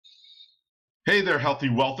Hey there, Healthy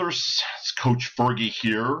Wealthers. It's Coach Fergie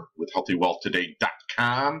here with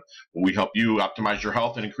HealthyWealthToday.com, where we help you optimize your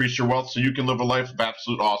health and increase your wealth so you can live a life of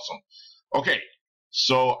absolute awesome. Okay,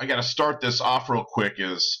 so I got to start this off real quick.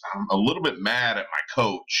 I'm a little bit mad at my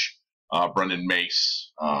coach, Brendan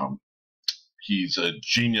Mace. He's a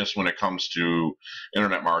genius when it comes to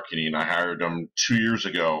internet marketing. I hired him 2 years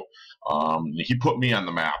ago. He put me on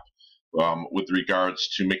the map. With regards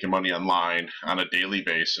to making money online on a daily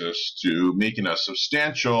basis to making a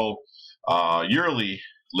substantial yearly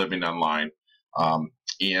living online,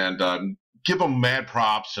 and give him mad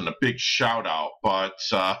props and a big shout out. But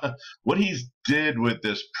what he's did with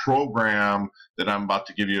this program that I'm about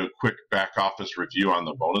to give you a quick back office review on,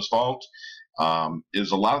 the bonus vault,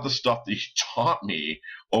 is a lot of the stuff that he taught me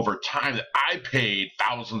over time that I paid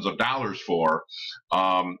thousands of dollars for,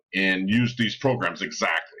 and used these programs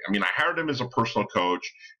exactly. I mean, I hired him as a personal coach,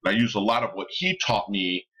 and I used a lot of what he taught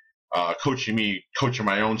me, coaching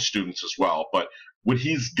my own students as well. But what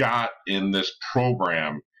he's got in this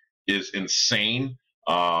program is insane.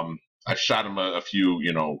 I shot him a few,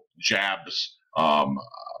 jabs,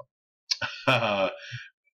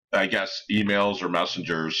 I guess emails or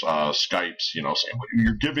messengers, Skypes, saying, well,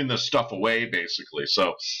 you're giving this stuff away, basically.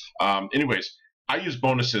 So anyways, I use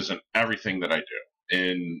bonuses in everything that I do.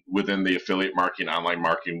 And within the affiliate marketing, online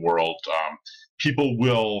marketing world, people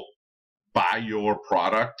will buy your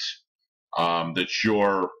product that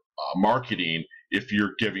you're marketing if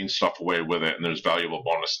you're giving stuff away with it, and there's valuable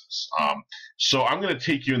bonuses. So I'm going to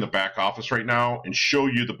take you in the back office right now and show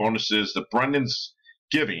you the bonuses that Brendan's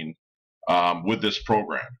giving with this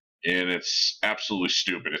program. And it's absolutely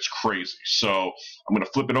stupid. It's crazy. So I'm going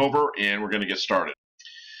to flip it over and we're going to get started.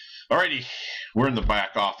 Alrighty, we're in the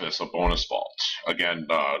back office of Bonus Vault. Again,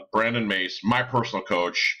 Brandon Mace, my personal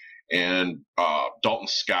coach, and Dalton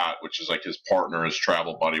Scott, which is like his partner, his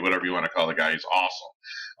travel buddy, whatever you want to call the guy. He's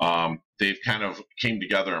awesome. They've kind of came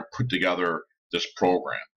together and put together this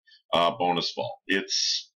program, Bonus Vault.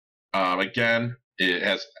 It's, again, it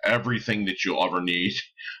has everything that you'll ever need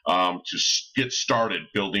to get started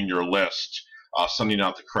building your list, sending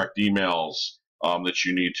out the correct emails that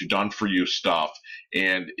you need to done-for-you stuff.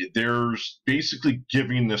 And there's basically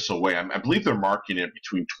giving this away. I believe they're marketing it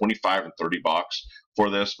between $25 and $30 for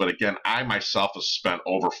this. But again, I myself have spent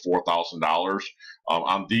over $4,000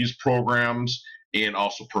 on these programs and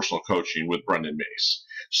also personal coaching with Brendan Mace.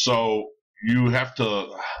 So you have to,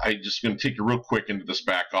 I'm just going to take you real quick into this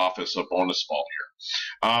back office of Bonus Vault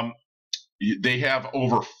here. They have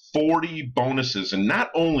over 40 bonuses, and not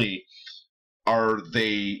only are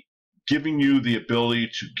they giving you the ability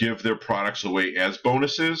to give their products away as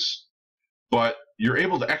bonuses, but you're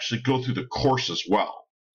able to actually go through the course as well.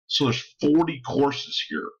 So there's 40 courses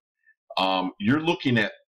here. You're looking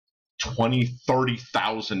at $20,000,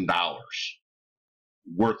 $30,000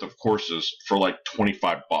 worth of courses for like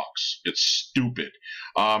 25 bucks. It's stupid.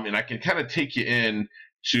 And I can kind of take you in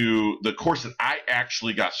to the course that I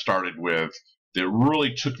actually got started with that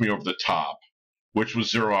really took me over the top, which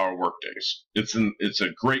was 0 Hour Workdays. It's a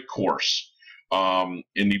great course. And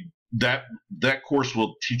that course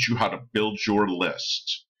will teach you how to build your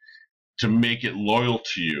list, to make it loyal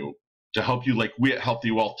to you, to help you, like we at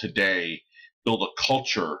Healthy Wealth Today, build a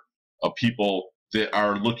culture of people that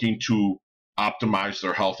are looking to optimize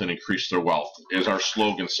their health and increase their wealth, as our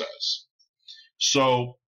slogan says.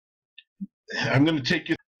 So I'm going to take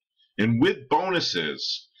you, and with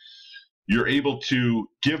bonuses, you're able to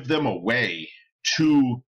give them away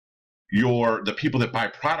to the people that buy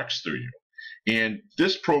products through you. And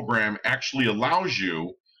this program actually allows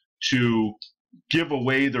you to give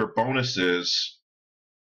away their bonuses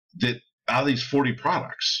that out of these 40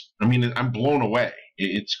 products. I mean, I'm blown away.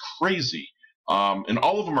 It's crazy. And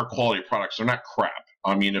all of them are quality products. They're not crap.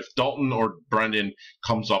 I mean, if Dalton or Brendan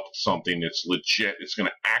comes up with something that's legit, it's going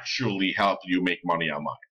to actually help you make money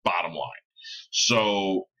online, bottom line.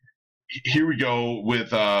 So here we go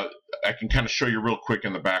with, I can kind of show you real quick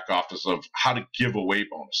in the back office of how to give away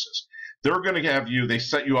bonuses. They're going to have you, they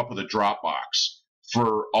set you up with a Dropbox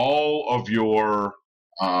for all of your,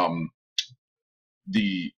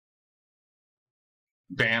 the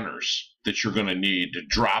banners that you're going to need to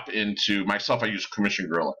drop into. Myself, I use Commission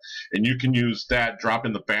Gorilla, and you can use that, drop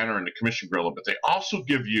in the banner into Commission Gorilla, but they also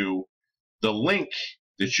give you the link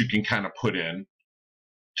that you can kind of put in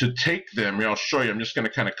to take them. I'll show you. I'm just going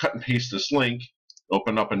to kind of cut and paste this link,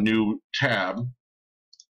 open up a new tab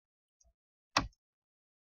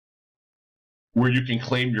where you can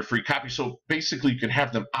claim your free copy. So basically you can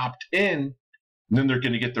have them opt in, and then they're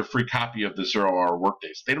going to get their free copy of the 0 Hour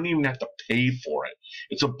Workdays. They don't even have to pay for it.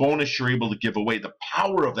 It's a bonus you're able to give away. The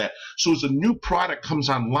power of that. So as a new product comes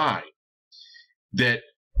online, that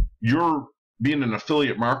you're being an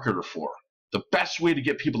affiliate marketer for. The best way to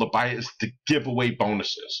get people to buy it is to give away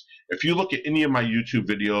bonuses. If you look at any of my YouTube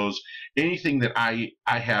videos, anything that I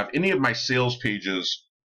have, any of my sales pages,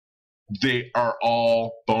 they are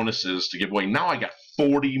all bonuses to give away. Now I got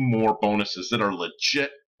 40 more bonuses that are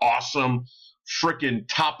legit, awesome, freaking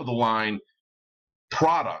top of the line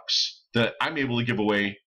products that I'm able to give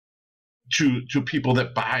away to people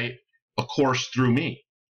that buy a course through me.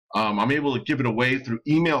 I'm able to give it away through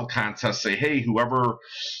email contests. Say, hey, whoever,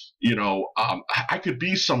 I could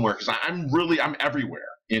be somewhere because I'm everywhere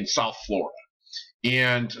in South Florida.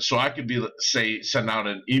 And so I could be, send out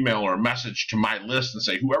an email or a message to my list and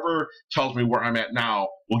say, whoever tells me where I'm at now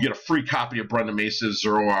will get a free copy of Brendan Mace's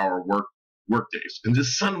 0 Hour Work Days. And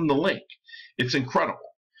just send them the link. It's incredible.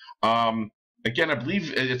 Again, I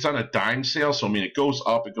believe it's on a dime sale. So, I mean, it goes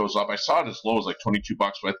up, it goes up. I saw it as low as like $22,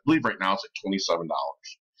 but I believe right now it's like $27.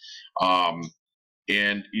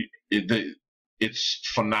 And it's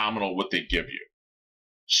phenomenal what they give you.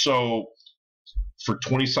 So for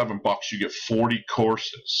 $27, you get 40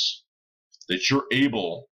 courses that you're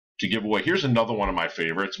able to give away. Here's another one of my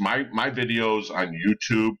favorites. My videos on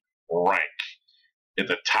YouTube rank at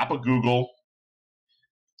the top of Google,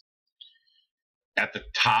 at the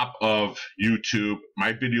top of YouTube.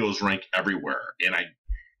 My videos rank everywhere,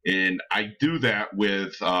 and I do that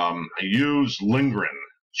with I use Lindgren,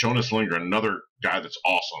 Jonas Lindgren, another guy that's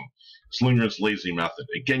awesome. It's Lindgren's Lazy Method.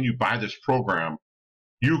 Again, you buy this program,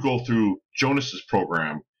 you go through Jonas's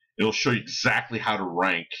program, it'll show you exactly how to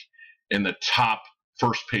rank in the top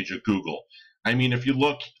first page of Google. I mean, if you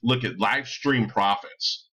look at live stream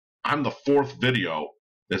profits, I'm the 4th video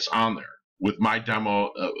that's on there with my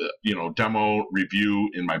demo, demo review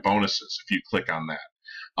in my bonuses. If you click on that,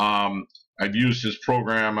 I've used his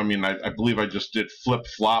program. I mean, I believe I just did flip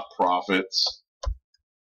flop profits,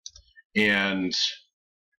 and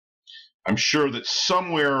I'm sure that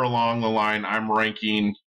somewhere along the line I'm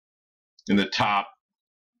ranking in the top.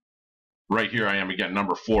 Right here I am again,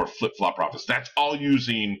 number 4, flip flop profits. That's all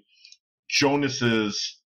using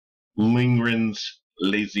Jonas's Lindgren's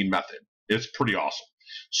Lazy Method. It's pretty awesome.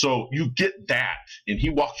 So you get that, and he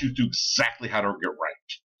walks you through exactly how to get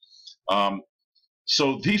ranked.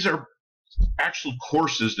 So these are actual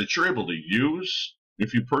courses that you're able to use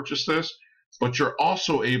if you purchase this, but you're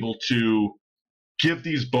also able to give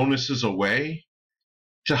these bonuses away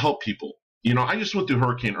to help people. I just went through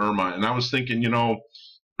Hurricane Irma, and I was thinking,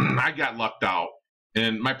 I got lucked out,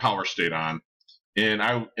 and my power stayed on, and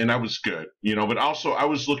I was good, but also I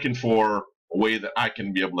was looking for a way that I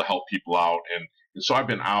can be able to help people out, and so I've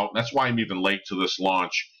been out. That's why I'm even late to this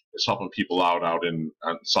launch, is helping people out in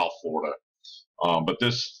South Florida. But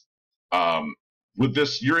this, with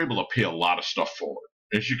this, you're able to pay a lot of stuff forward.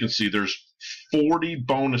 As you can see, there's 40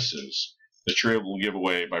 bonuses that you're able to give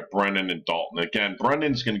away by Brendan and Dalton. Again,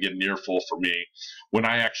 Brendan's going to get near full for me when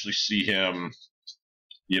I actually see him,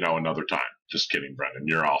 another time. Just kidding, Brendan.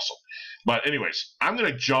 You're awesome. But anyways, I'm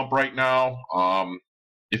going to jump right now.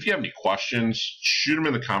 If you have any questions, shoot them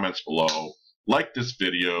in the comments below. Like this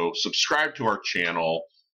video, subscribe to our channel.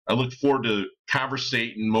 I look forward to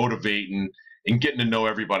conversating, motivating, and getting to know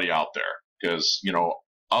everybody out there. Because,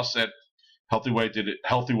 us at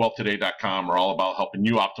healthywealthtoday.com are all about helping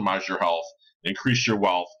you optimize your health, increase your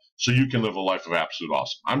wealth, so you can live a life of absolute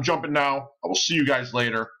awesome. I'm jumping now. I will see you guys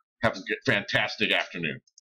later. Have a fantastic afternoon.